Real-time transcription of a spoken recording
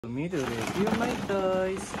Me to review my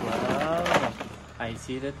toys. Wow, I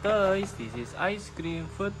see the toys. This is ice cream,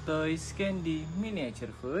 food toys, candy, miniature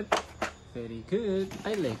food. Very good.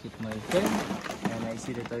 I like it, my friend. And I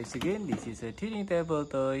see the toys again. This is a dining table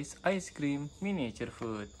toys, ice cream, miniature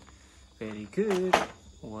food. Very good.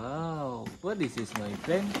 Wow, what is this, my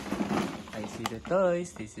friend? I see the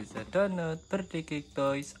toys. This is a donut, birthday cake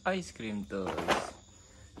toys, ice cream toys.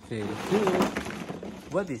 Very good.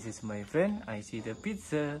 What is this, my friend? I see the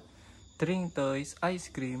pizza, drink toys, ice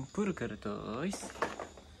cream, burger toys.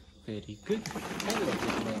 Very good. I like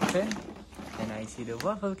it, my friend. And I see the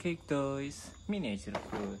waffle cake toys, miniature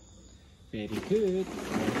food. Very good.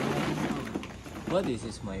 What is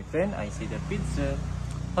this, my friend? I see the pizza,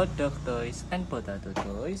 hot dog toys, and potato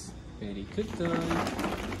toys. Very good toy.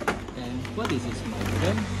 And what is this, my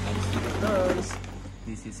friend? I see the toys.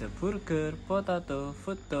 This is a burger, potato,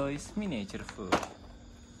 food toys, miniature food.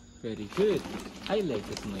 Very good. I like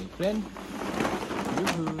it, my friend.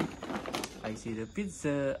 Woohoo! I see the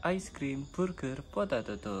pizza, ice cream, burger,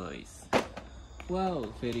 potato toys. Wow,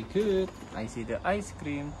 very good. I see the ice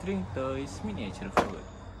cream, drink toys, miniature food.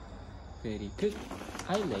 Very good.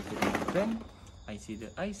 I like it, my friend. I see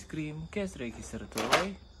the ice cream, cash register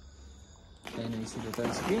toy. And I see the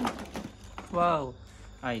toys again. Wow,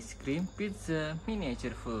 ice cream, pizza,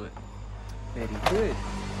 miniature food. Very good.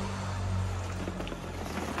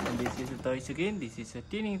 And this is the toys again. This is a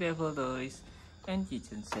dining table toys and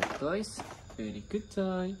kitchen set toys. Very good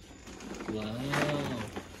toy. Wow,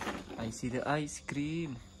 I see the ice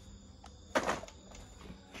cream.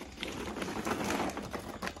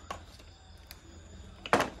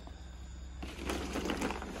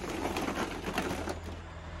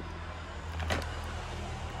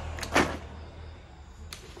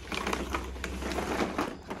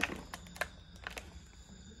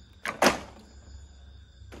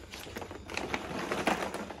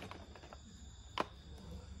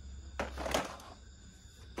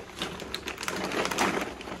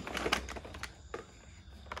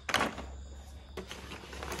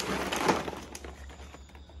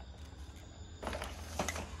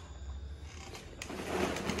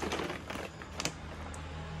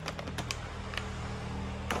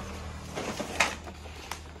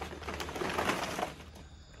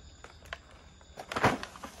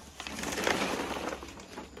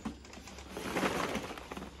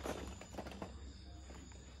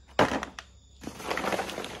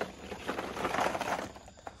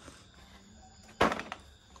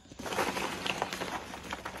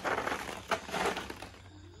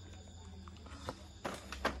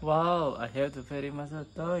 Wow, I have the very much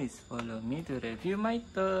of toys. Follow me to review my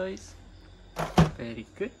toys. Very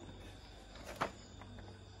good.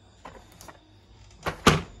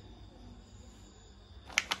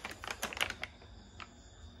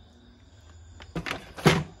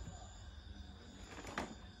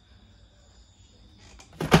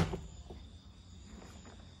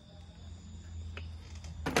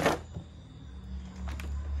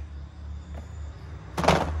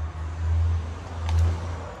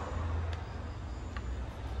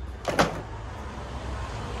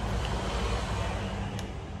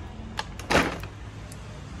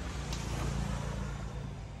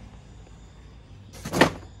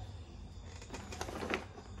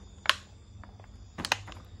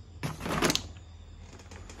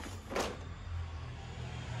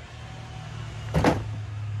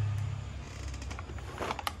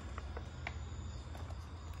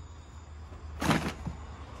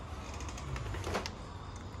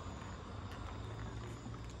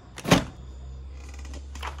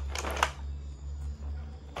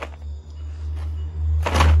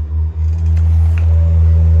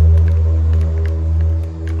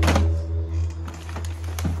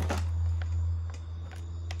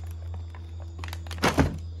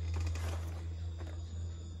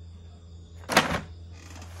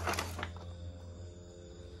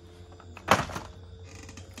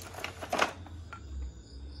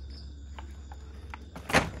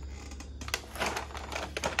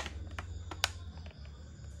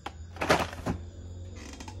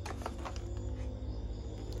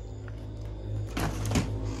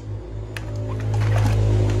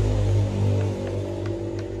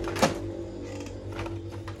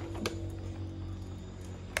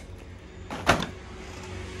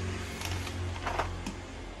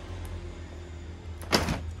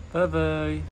 Bye bye.